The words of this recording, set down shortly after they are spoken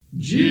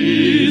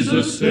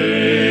Jesus,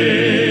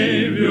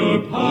 Savior,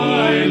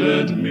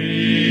 pilot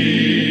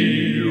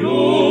me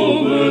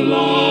over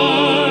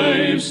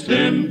life's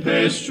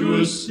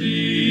tempestuous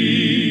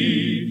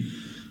sea.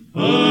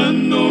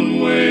 Unknown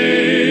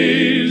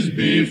ways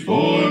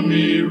before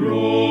me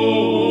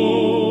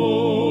roll,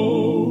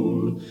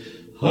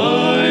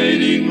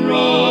 hiding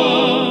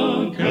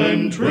rock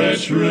and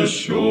treacherous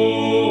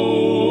shoal.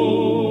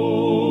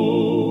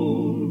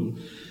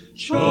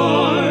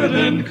 Chart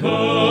and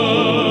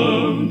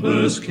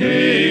compass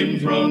came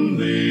from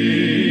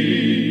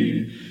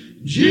thee,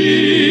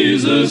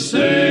 Jesus,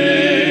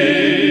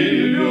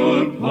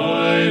 Savior,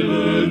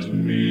 pilot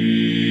me.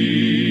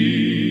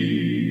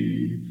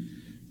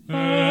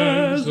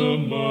 As a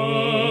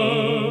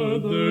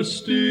mother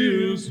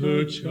steals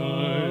her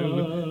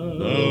child,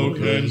 thou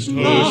canst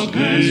hush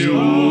the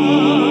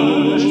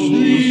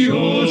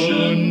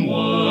ocean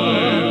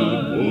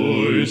wild.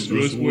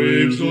 Boisterous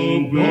waves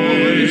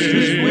obey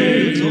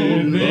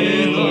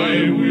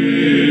thy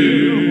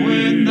will,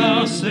 when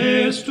thou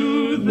sayest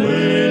to them,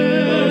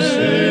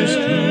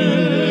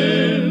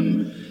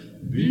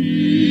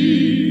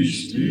 be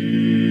still.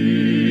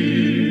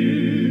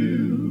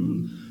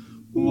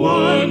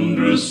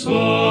 Wondrous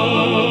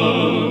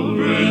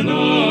sovereign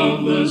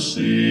of the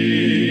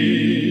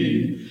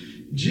sea,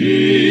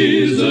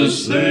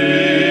 Jesus,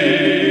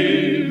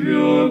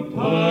 Savior,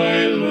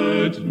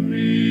 pilot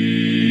me.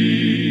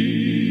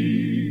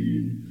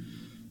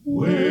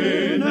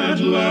 When at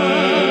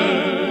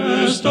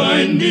last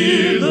I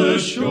near the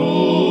shore,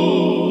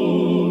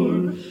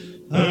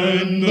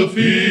 and the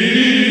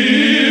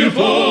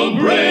fearful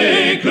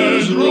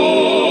breakers roar,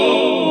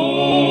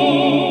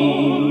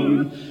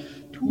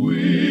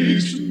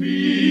 twixt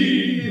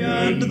me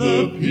and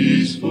the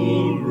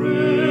peaceful rest,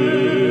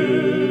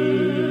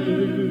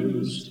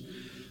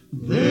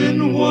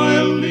 then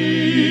while leaning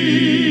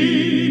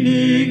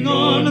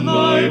on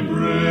thy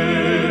breast,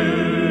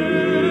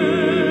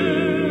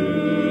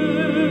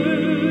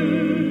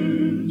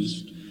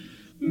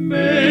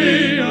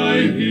 may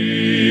I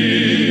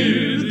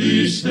hear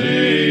thee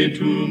say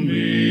to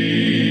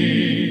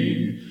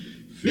me,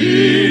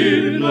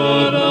 fear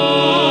not,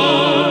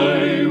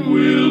 I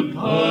will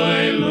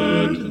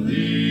pilot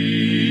thee.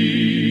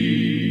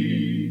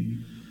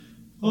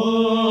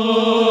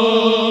 Amen.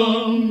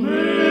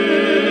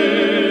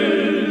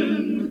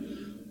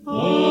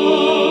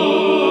 Amen.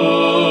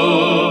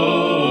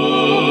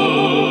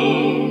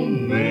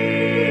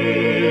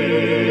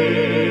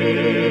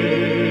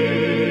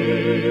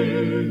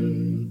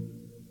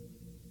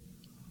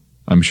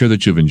 I'm sure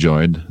that you've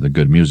enjoyed the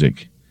good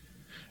music.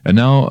 And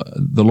now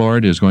the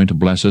Lord is going to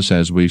bless us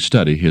as we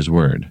study His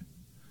Word.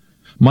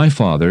 My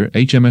father,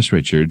 H.M.S.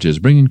 Richards, is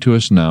bringing to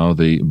us now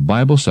the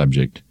Bible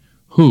subject,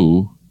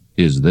 Who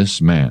is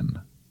this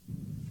man?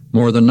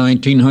 More than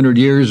 1900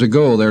 years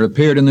ago, there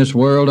appeared in this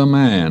world a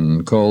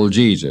man called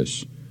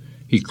Jesus.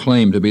 He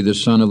claimed to be the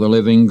Son of the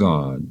living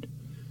God,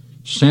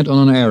 sent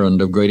on an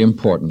errand of great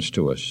importance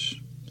to us.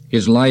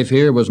 His life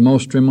here was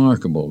most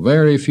remarkable.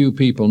 Very few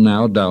people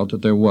now doubt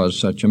that there was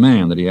such a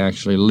man, that he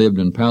actually lived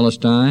in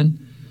Palestine,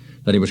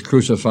 that he was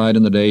crucified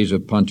in the days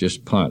of Pontius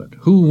Pilate.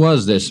 Who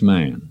was this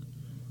man?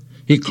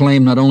 He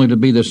claimed not only to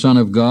be the Son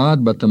of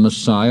God, but the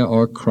Messiah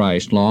or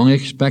Christ, long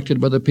expected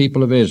by the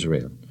people of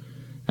Israel,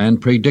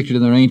 and predicted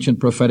in their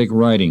ancient prophetic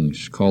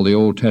writings called the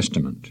Old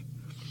Testament.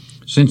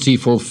 Since he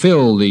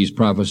fulfilled these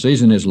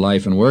prophecies in his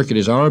life and work, it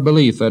is our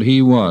belief that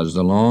he was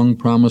the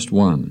long-promised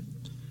one.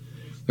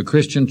 The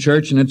Christian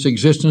church in its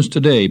existence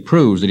today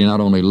proves that he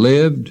not only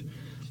lived,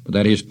 but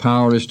that his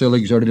power is still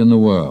exerted in the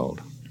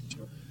world.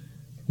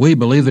 We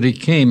believe that he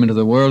came into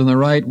the world in the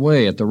right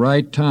way, at the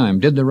right time,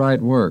 did the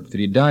right work, that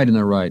he died in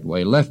the right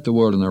way, left the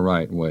world in the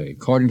right way,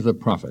 according to the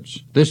prophets.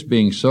 This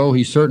being so,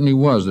 he certainly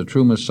was the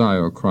true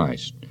Messiah or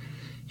Christ.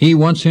 He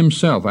once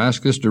himself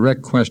asked this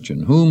direct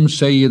question, Whom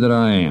say ye that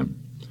I am?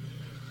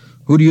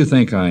 Who do you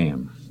think I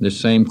am? This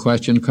same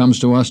question comes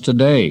to us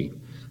today.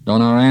 On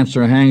our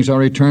answer hangs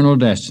our eternal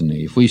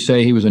destiny. If we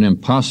say he was an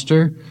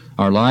impostor,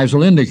 our lives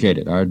will indicate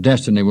it. Our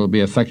destiny will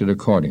be affected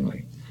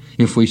accordingly.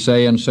 If we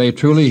say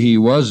truly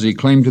he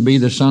claimed to be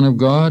the Son of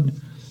God,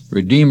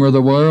 Redeemer of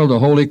the world, the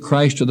Holy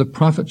Christ of the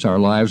prophets, our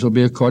lives will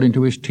be according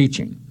to his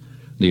teaching.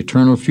 The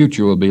eternal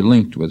future will be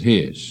linked with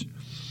his.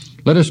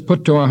 Let us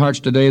put to our hearts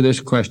today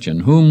this question,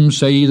 Whom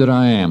say ye that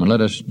I am? And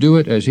let us do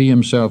it as he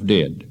himself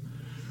did.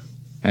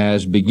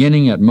 As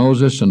beginning at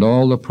Moses and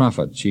all the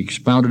prophets, he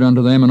expounded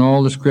unto them in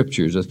all the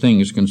Scriptures the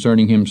things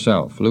concerning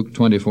himself. Luke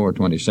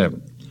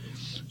 24:27.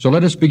 So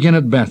let us begin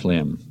at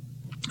Bethlehem.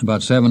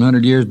 About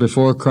 700 years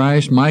before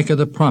Christ, Micah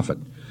the prophet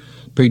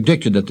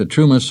predicted that the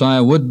true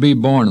Messiah would be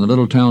born in the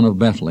little town of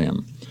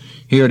Bethlehem.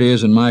 Here it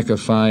is in Micah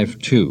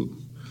 5:2.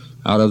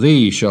 Out of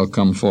thee shall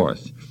come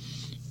forth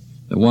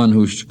the one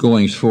whose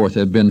goings forth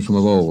had been from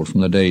of old,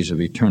 from the days of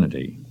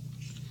eternity.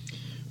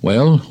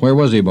 Well, where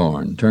was he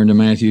born? Turn to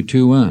Matthew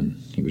 2:1.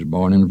 He was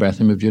born in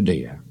Bethlehem of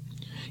Judea.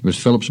 It was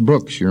Phillips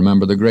Brooks, you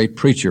remember, the great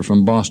preacher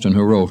from Boston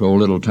who wrote O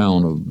Little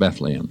Town of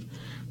Bethlehem.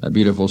 That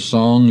beautiful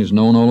song is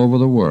known all over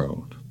the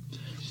world.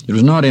 It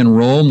was not in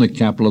Rome, the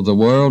capital of the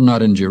world,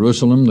 not in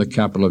Jerusalem, the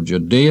capital of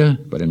Judea,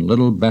 but in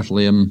little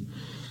Bethlehem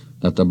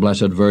that the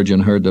Blessed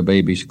Virgin heard the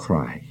babies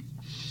cry.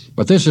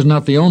 But this is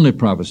not the only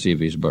prophecy of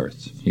his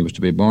birth. He was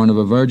to be born of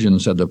a virgin,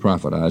 said the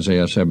prophet,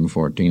 Isaiah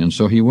 7:14, and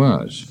so he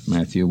was,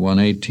 Matthew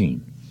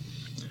 1:18.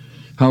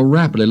 How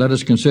rapidly let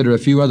us consider a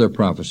few other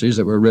prophecies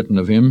that were written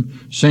of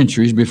him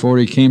centuries before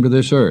he came to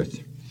this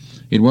earth.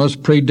 It was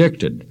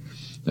predicted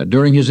that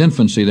during his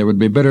infancy there would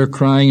be bitter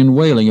crying and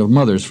wailing of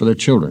mothers for their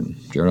children,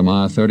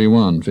 Jeremiah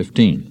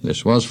 31:15.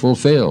 This was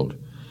fulfilled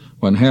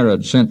when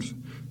Herod sent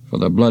for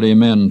the bloody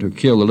men to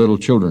kill the little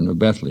children of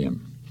Bethlehem,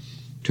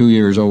 2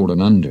 years old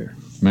and under,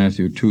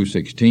 Matthew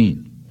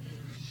 2:16.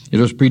 It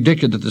was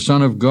predicted that the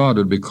Son of God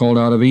would be called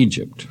out of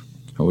Egypt,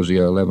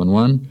 Hosea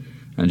 11:1,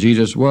 and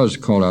Jesus was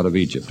called out of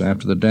Egypt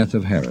after the death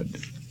of Herod.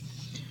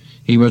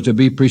 He was to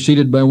be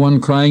preceded by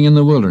one crying in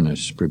the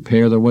wilderness,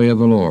 "Prepare the way of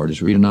the Lord,"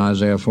 as read in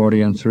Isaiah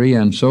 40:3,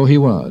 and so he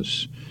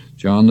was.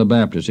 John the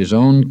Baptist, his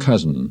own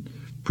cousin,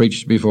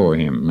 preached before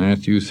him,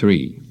 Matthew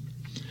 3.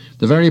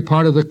 The very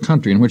part of the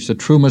country in which the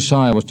true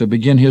Messiah was to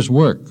begin his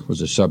work was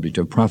the subject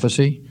of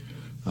prophecy,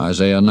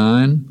 Isaiah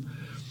 9.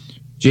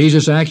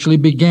 Jesus actually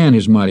began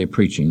his mighty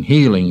preaching,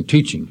 healing,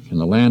 teaching in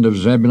the land of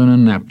Zebulun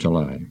and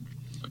Naphtali,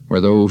 where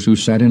those who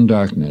sat in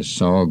darkness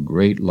saw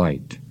great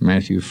light,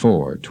 Matthew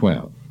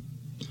 4:12.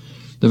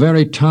 The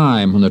very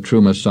time when the true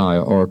Messiah,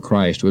 or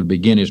Christ, would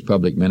begin his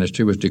public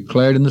ministry was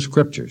declared in the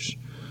Scriptures,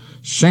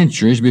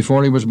 centuries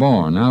before he was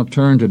born. Now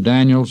turn to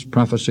Daniel's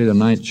prophecy, the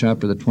 9th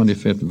chapter, the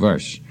 25th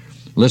verse.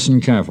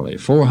 Listen carefully.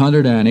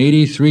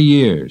 483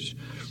 years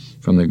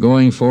from the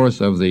going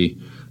forth of the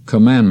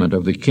commandment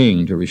of the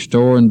king to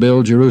restore and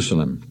build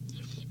Jerusalem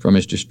from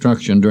its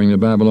destruction during the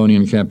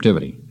Babylonian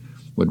captivity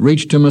would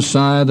reach to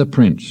Messiah the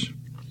Prince.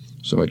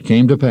 So it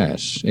came to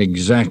pass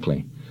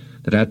exactly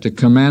that at the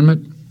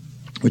commandment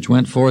which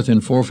went forth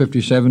in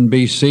 457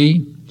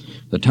 B.C.,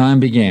 the time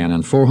began,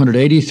 and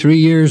 483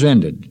 years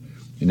ended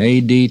in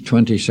A.D.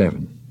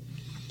 27.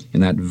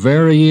 In that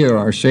very year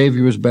our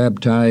Savior was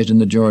baptized in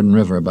the Jordan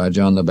River by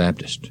John the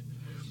Baptist.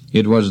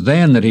 It was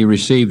then that he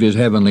received his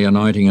heavenly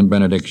anointing and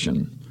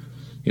benediction.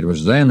 It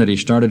was then that he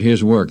started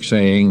his work,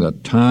 saying, "The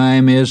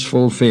time is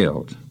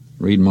fulfilled."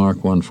 Read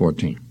Mark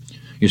 1:14.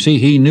 You see,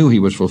 he knew he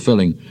was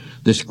fulfilling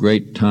this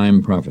great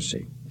time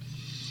prophecy.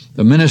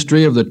 The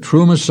ministry of the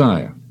true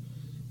Messiah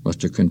was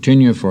to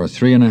continue for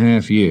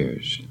 3.5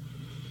 years.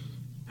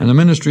 And the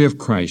ministry of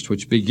Christ,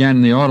 which began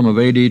in the autumn of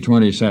A.D.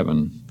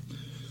 27,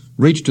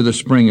 reached to the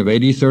spring of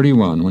A.D.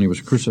 31 when he was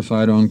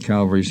crucified on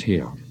Calvary's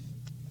hill.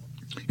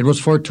 It was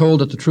foretold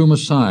that the true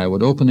Messiah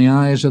would open the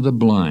eyes of the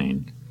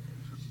blind.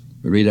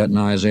 We read that in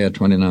Isaiah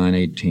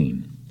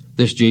 29:18.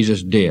 This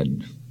Jesus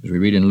did, as we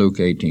read in Luke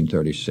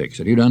 18:36.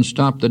 That he would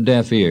unstop the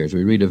deaf ears.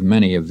 We read of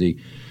many of the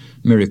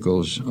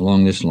miracles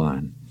along this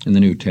line in the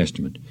New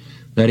Testament.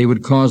 That he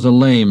would cause the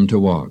lame to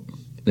walk.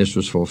 This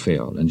was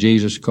fulfilled. And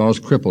Jesus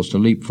caused cripples to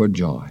leap for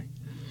joy.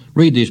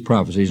 Read these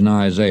prophecies in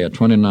Isaiah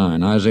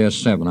 29, Isaiah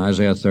 7,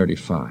 Isaiah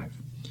 35.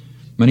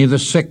 Many of the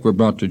sick were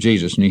brought to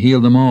Jesus, and he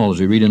healed them all, as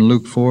we read in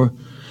Luke 4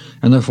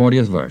 and the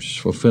 40th verse,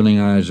 fulfilling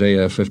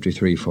Isaiah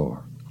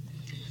 53:4.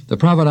 The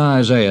prophet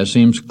Isaiah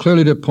seems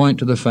clearly to point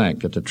to the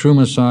fact that the true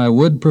Messiah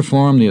would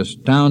perform the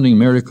astounding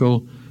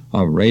miracle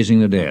of raising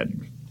the dead,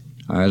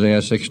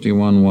 Isaiah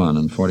 61:1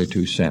 and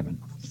 42:7.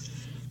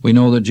 We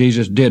know that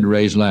Jesus did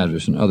raise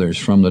Lazarus and others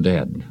from the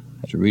dead,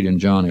 as we read in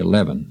John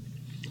 11.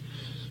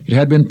 It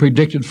had been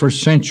predicted for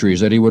centuries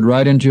that he would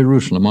ride into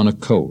Jerusalem on a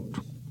colt,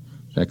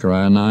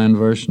 Zechariah 9,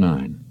 verse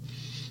 9.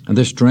 And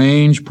this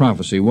strange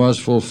prophecy was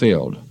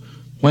fulfilled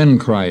when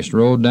Christ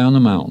rode down the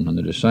mountain and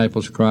the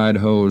disciples cried,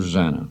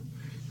 "Hosanna,"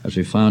 as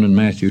we found in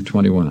Matthew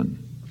 21.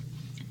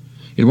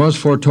 It was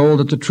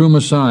foretold that the true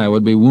Messiah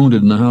would be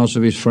wounded in the house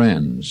of his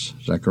friends,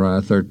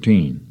 Zechariah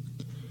 13.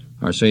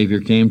 Our Savior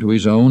came to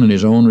his own, and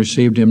his own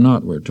received him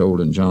not, we're told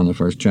in John the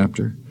 1st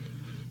chapter.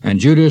 And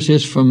Judas,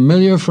 his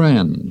familiar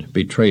friend,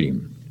 betrayed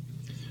him.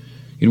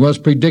 It was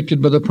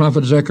predicted by the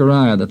prophet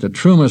Zechariah that the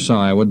true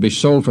Messiah would be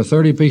sold for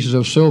 30 pieces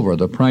of silver,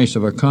 the price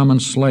of a common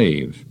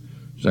slave,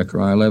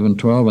 Zechariah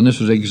 11:12, and this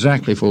was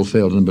exactly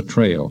fulfilled in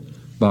betrayal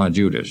by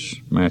Judas,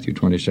 Matthew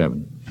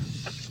 27.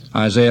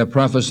 Isaiah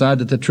prophesied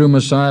that the true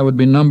Messiah would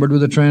be numbered with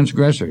the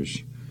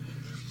transgressors.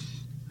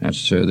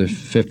 That's the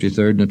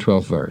 53rd and the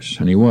 12th verse.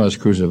 And he was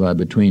crucified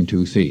between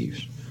two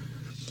thieves.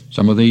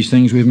 Some of these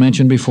things we've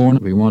mentioned before.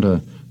 We want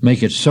to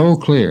make it so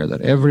clear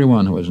that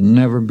everyone who has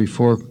never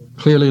before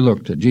clearly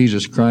looked at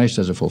Jesus Christ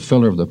as a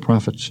fulfiller of the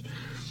prophets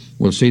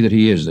will see that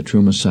he is the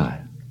true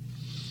Messiah.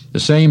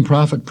 The same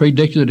prophet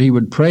predicted that he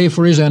would pray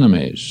for his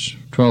enemies,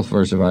 12th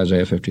verse of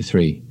Isaiah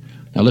 53.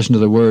 Now listen to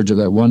the words of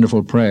that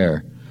wonderful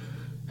prayer.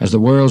 As the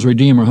world's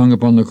Redeemer hung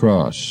upon the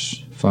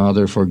cross,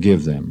 "Father,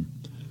 forgive them,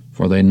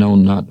 for they know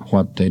not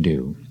what they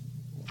do."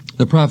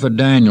 The prophet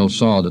Daniel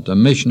saw that the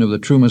mission of the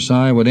true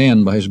Messiah would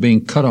end by his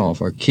being cut off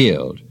or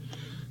killed,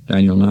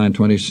 Daniel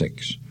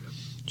 9:26.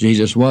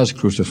 Jesus was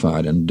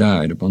crucified and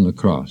died upon the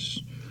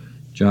cross,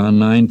 John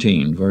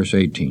 19, verse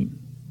 18.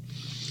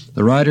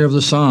 The writer of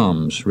the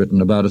Psalms, written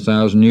about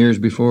 1,000 years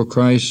before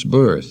Christ's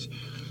birth,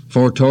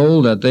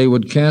 foretold that they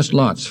would cast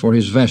lots for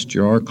his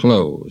vesture or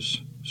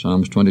clothes,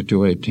 Psalms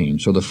 22:18.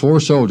 So the 4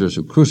 soldiers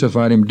who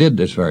crucified him did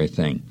this very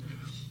thing,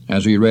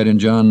 as we read in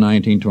John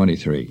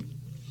 19:23.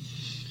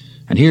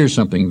 And here's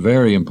something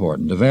very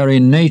important. The very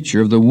nature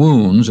of the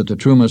wounds that the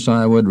true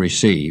Messiah would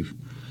receive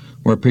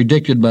were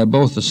predicted by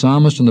both the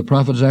psalmist and the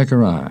prophet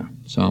Zechariah,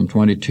 Psalm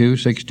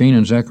 22:16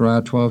 and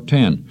Zechariah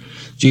 12:10.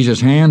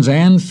 Jesus' hands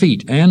and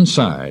feet and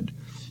side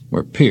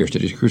were pierced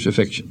at his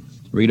crucifixion.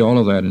 Read all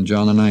of that in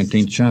John the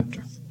 19th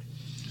chapter.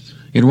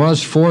 It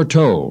was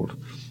foretold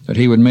that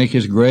he would make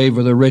his grave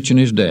with the rich in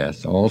his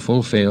death, all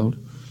fulfilled.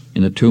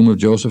 In the tomb of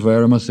Joseph of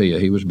Arimathea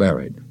he was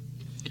buried.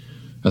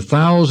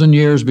 1,000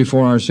 years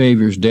before our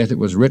Savior's death, it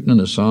was written in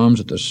the Psalms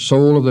that the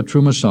soul of the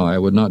true Messiah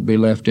would not be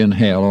left in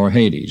hell or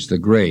Hades, the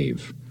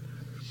grave,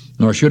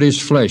 nor should his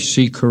flesh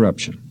see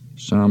corruption,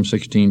 Psalm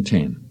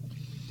 16:10.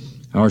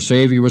 Our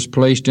Savior was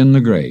placed in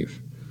the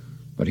grave,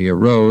 but he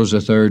arose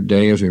the 3rd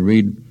day, as we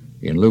read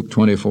in Luke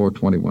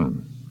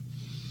 24:21.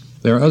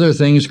 There are other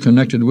things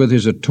connected with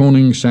his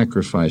atoning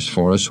sacrifice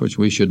for us which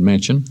we should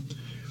mention.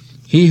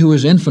 He who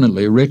is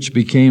infinitely rich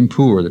became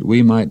poor, that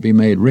we might be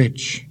made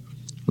rich,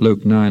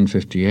 Luke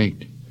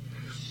 9:58.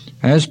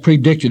 As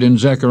predicted in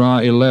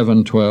Zechariah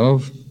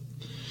 11:12,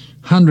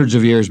 hundreds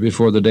of years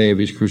before the day of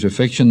his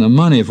crucifixion, the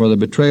money for the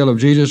betrayal of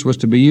Jesus was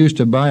to be used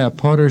to buy a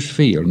potter's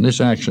field, and this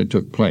actually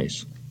took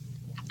place.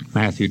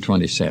 Matthew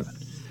 27.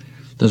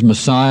 The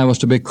Messiah was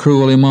to be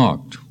cruelly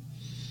mocked.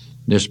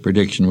 This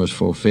prediction was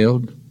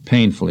fulfilled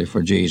painfully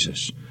for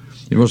Jesus.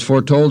 It was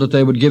foretold that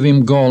they would give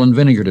him gall and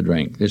vinegar to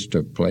drink. This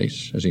took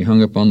place as he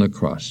hung upon the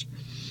cross.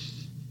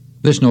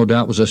 This, no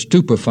doubt, was a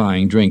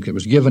stupefying drink that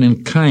was given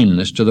in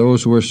kindness to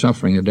those who were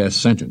suffering a death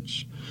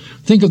sentence.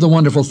 Think of the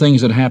wonderful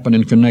things that happened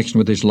in connection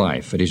with his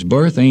life. At his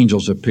birth,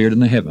 angels appeared in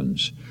the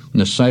heavens, in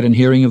the sight and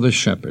hearing of the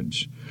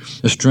shepherds.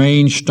 A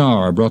strange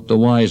star brought the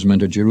wise men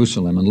to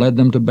Jerusalem and led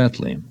them to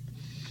Bethlehem,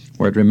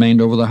 where it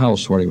remained over the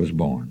house where he was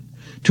born.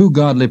 2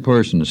 godly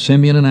persons,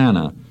 Simeon and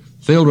Anna,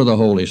 filled with the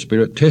Holy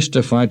Spirit,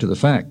 testified to the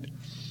fact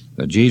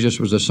that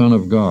Jesus was the Son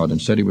of God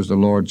and said he was the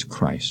Lord's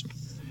Christ.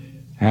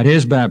 At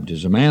his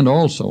baptism, and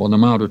also on the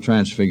Mount of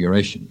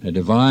Transfiguration, a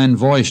divine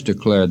voice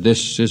declared,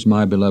 "This is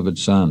my beloved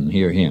Son,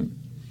 hear him."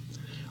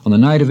 On the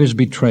night of his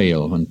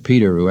betrayal, when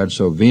Peter, who had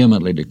so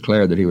vehemently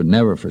declared that he would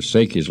never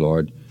forsake his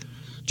Lord,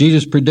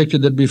 Jesus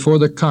predicted that before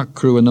the cock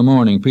crew in the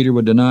morning, Peter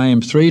would deny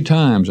him 3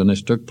 times, and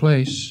this took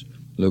place,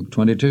 Luke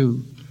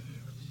 22.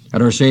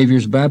 At our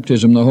Savior's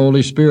baptism, the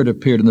Holy Spirit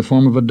appeared in the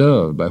form of a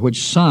dove, by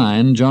which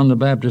sign John the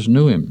Baptist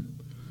knew him.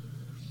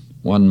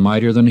 One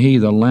mightier than he,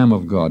 the Lamb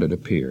of God, had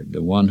appeared,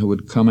 the one who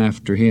would come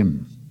after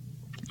him.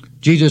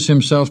 Jesus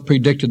himself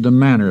predicted the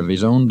manner of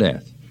his own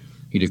death.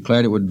 He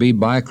declared it would be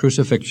by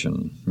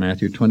crucifixion,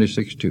 Matthew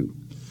 26:2.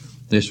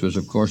 This was,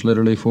 of course,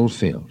 literally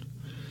fulfilled.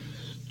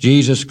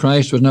 Jesus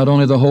Christ was not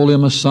only the holy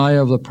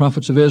Messiah of the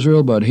prophets of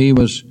Israel, but he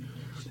was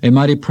a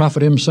mighty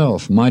prophet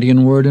himself, mighty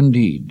in word and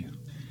deed.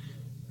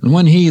 And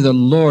when he, the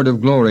Lord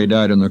of glory,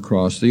 died on the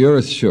cross, the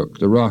earth shook,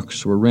 the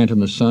rocks were rent, and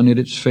the sun hid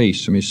its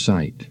face from his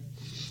sight.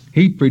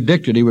 He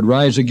predicted he would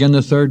rise again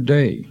the 3rd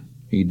day.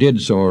 He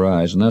did so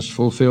arise, and thus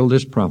fulfilled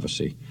this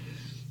prophecy.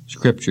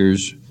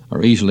 Scriptures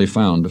are easily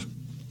found to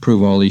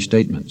prove all these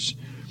statements.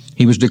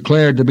 He was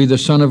declared to be the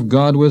Son of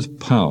God with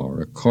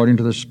power, according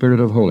to the Spirit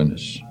of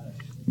holiness,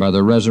 by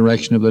the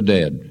resurrection of the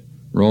dead,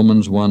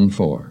 Romans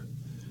 1:4.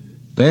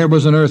 There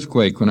was an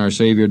earthquake when our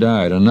Savior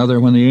died,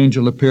 another when the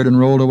angel appeared and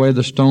rolled away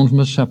the stone from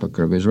the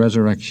sepulchre of his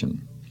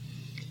resurrection.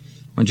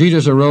 When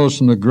Jesus arose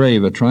from the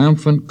grave, a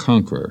triumphant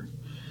conqueror,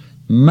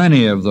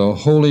 many of the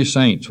holy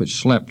saints which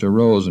slept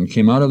arose and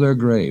came out of their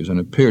graves and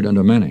appeared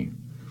unto many.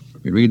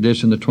 We read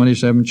this in the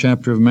 27th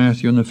chapter of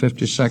Matthew in the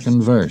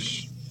 52nd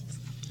verse.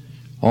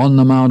 On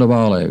the Mount of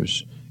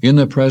Olives, in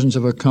the presence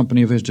of a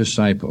company of his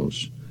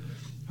disciples,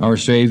 our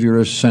Savior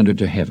ascended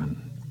to heaven.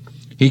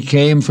 He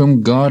came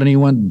from God and he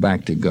went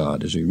back to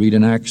God, as we read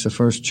in Acts the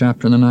 1st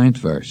chapter and the 9th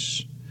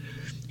verse.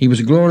 He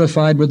was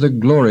glorified with the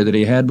glory that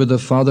he had with the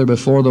Father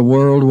before the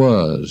world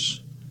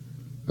was,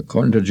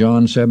 according to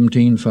John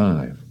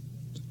 17:5.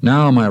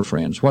 Now, my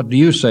friends, what do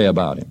you say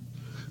about him?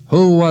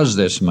 Who was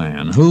this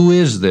man? Who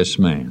is this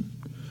man?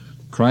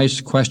 Christ's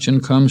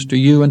question comes to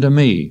you and to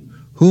me.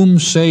 Whom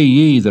say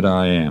ye that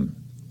I am?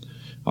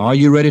 Are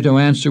you ready to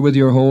answer with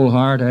your whole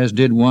heart, as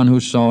did one who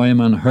saw him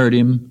and heard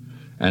him,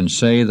 and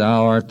say,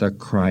 Thou art the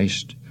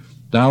Christ,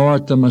 Thou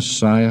art the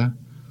Messiah,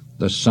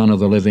 the Son of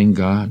the living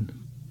God?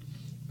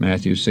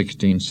 Matthew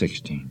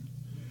 16:16.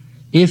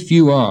 If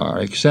you are,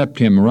 accept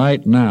him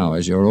right now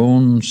as your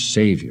own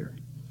Savior,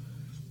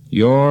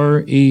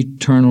 your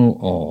eternal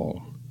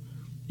all,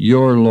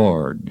 your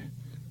Lord,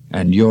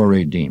 and your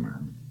Redeemer.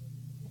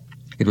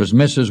 It was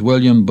Mrs.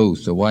 William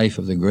Booth, the wife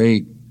of the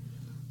great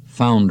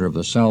founder of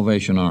the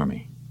Salvation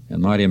Army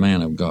and mighty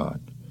man of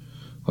God,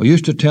 who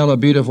used to tell a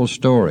beautiful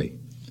story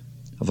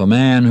of a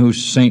man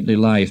whose saintly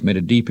life made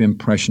a deep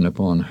impression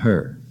upon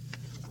her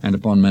and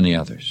upon many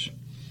others.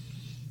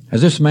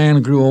 As this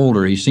man grew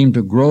older, he seemed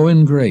to grow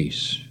in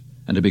grace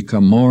and to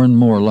become more and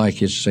more like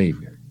his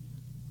Savior.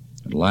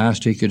 At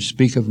last he could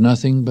speak of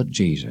nothing but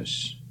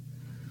Jesus.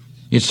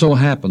 It so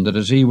happened that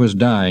as he was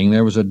dying,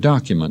 there was a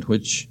document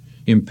which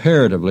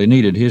imperatively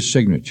needed his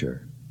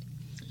signature.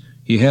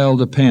 He held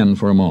the pen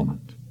for a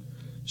moment,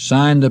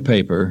 signed the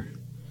paper,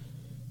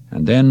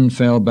 and then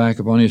fell back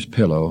upon his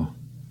pillow,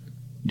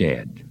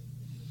 dead.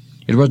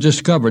 It was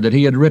discovered that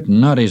he had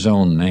written not his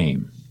own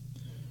name,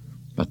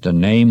 but the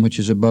name which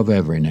is above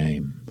every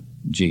name,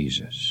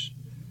 Jesus.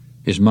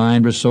 His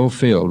mind was so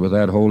filled with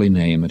that holy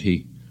name that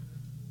he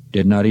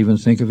did not even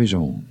think of his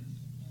own.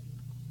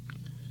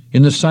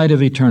 In the sight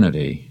of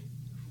eternity,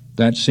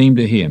 that seemed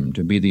to him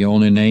to be the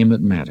only name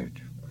that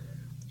mattered.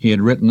 He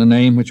had written the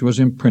name which was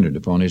imprinted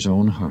upon his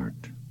own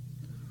heart.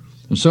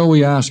 And so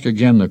we ask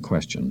again the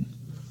question,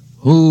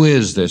 who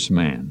is this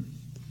man?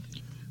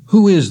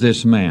 Who is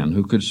this man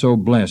who could so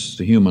bless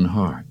the human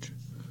heart?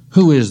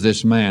 Who is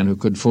this man who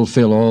could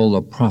fulfill all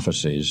the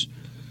prophecies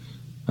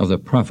of the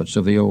prophets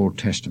of the Old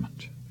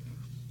Testament?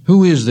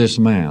 Who is this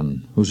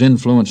man whose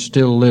influence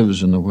still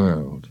lives in the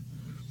world,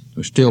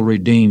 who still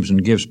redeems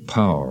and gives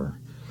power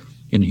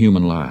in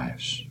human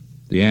lives?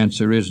 The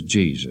answer is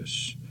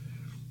Jesus,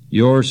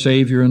 your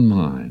Savior and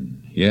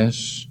mine.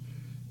 Yes,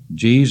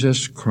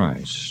 Jesus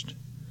Christ,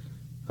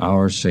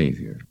 our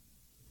Savior.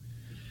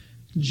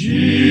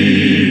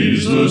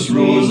 Jesus,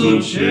 Rose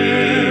of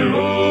Sharon,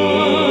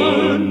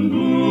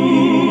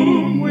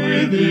 bloom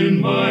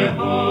within my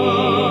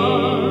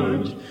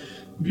heart.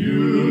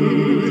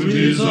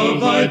 Beauties of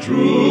thy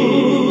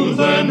truth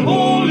and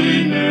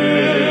holiness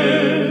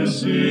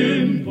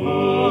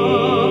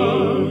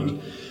impart,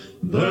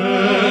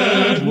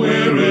 that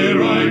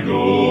where'er I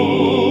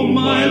go,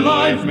 my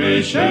life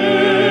may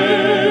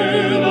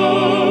share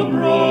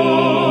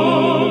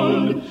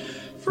abroad.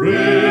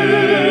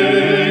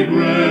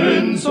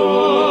 Fragrance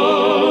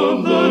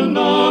of the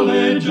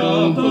knowledge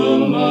of the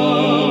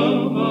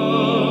love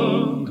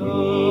of God.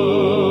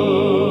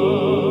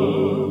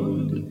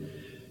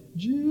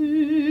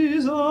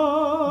 Jesus, blessed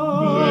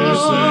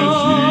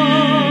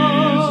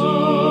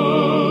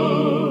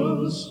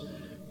Jesus,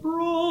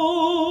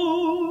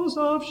 Rose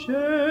of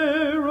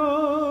Sharon,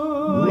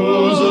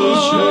 Rose of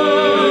Sharon,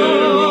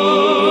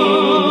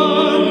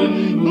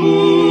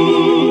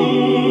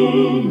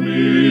 bloom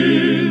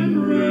in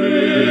radiance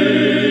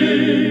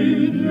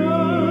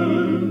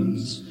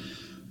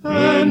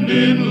and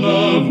in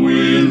love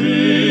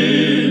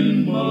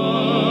within my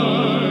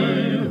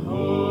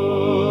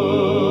heart.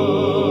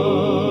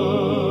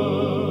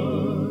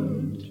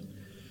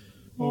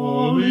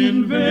 All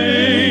in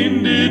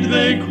vain did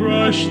they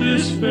crush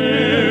this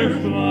fair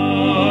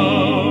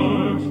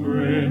flower,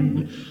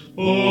 friend.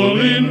 All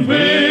in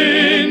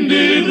vain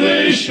did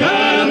they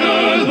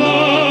shatter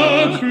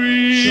the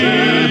tree,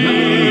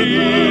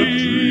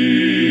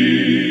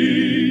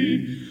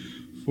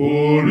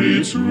 for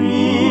its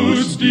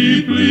roots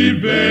deeply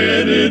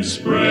bedded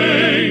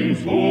sprang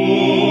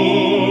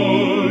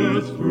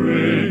forth,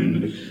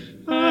 friend,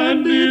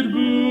 and it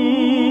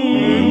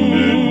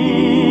bloomed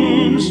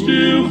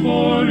still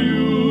for you,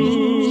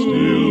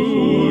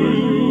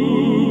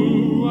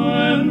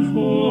 and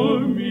for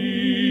me.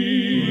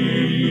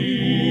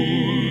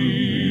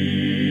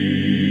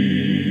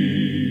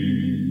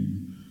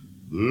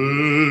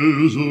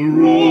 There's a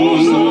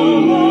rose, a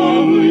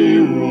lovely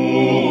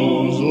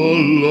rose, a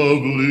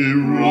lovely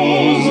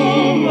rose,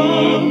 a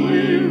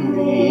lovely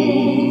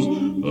rose,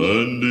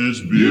 and its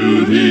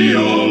beauty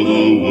all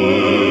the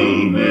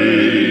world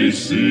may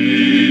see.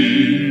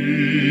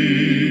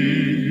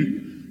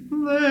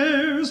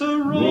 There's a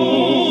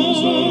rose, a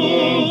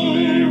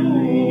lovely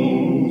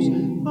rose,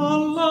 a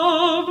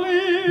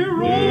lovely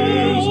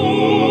rose, a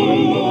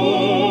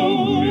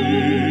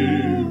lovely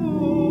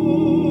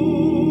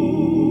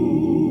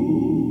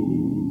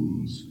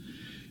rose.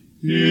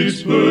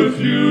 Its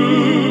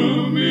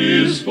perfume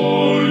is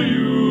for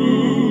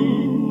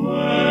you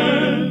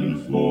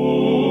and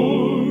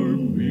for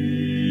me.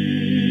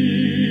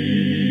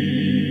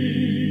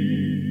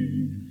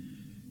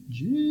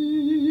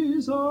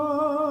 Jesus,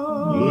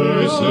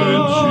 blessed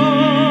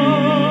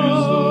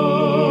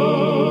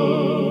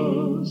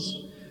Jesus,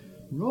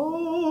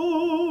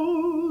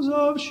 Rose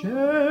of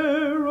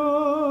Sharon,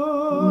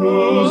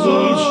 Rose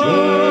of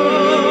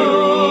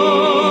Sharon,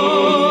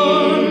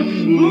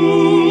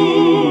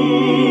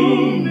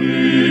 bloom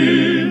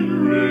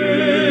in radiance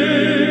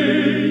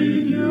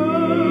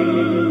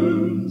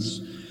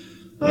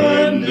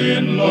and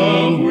in love.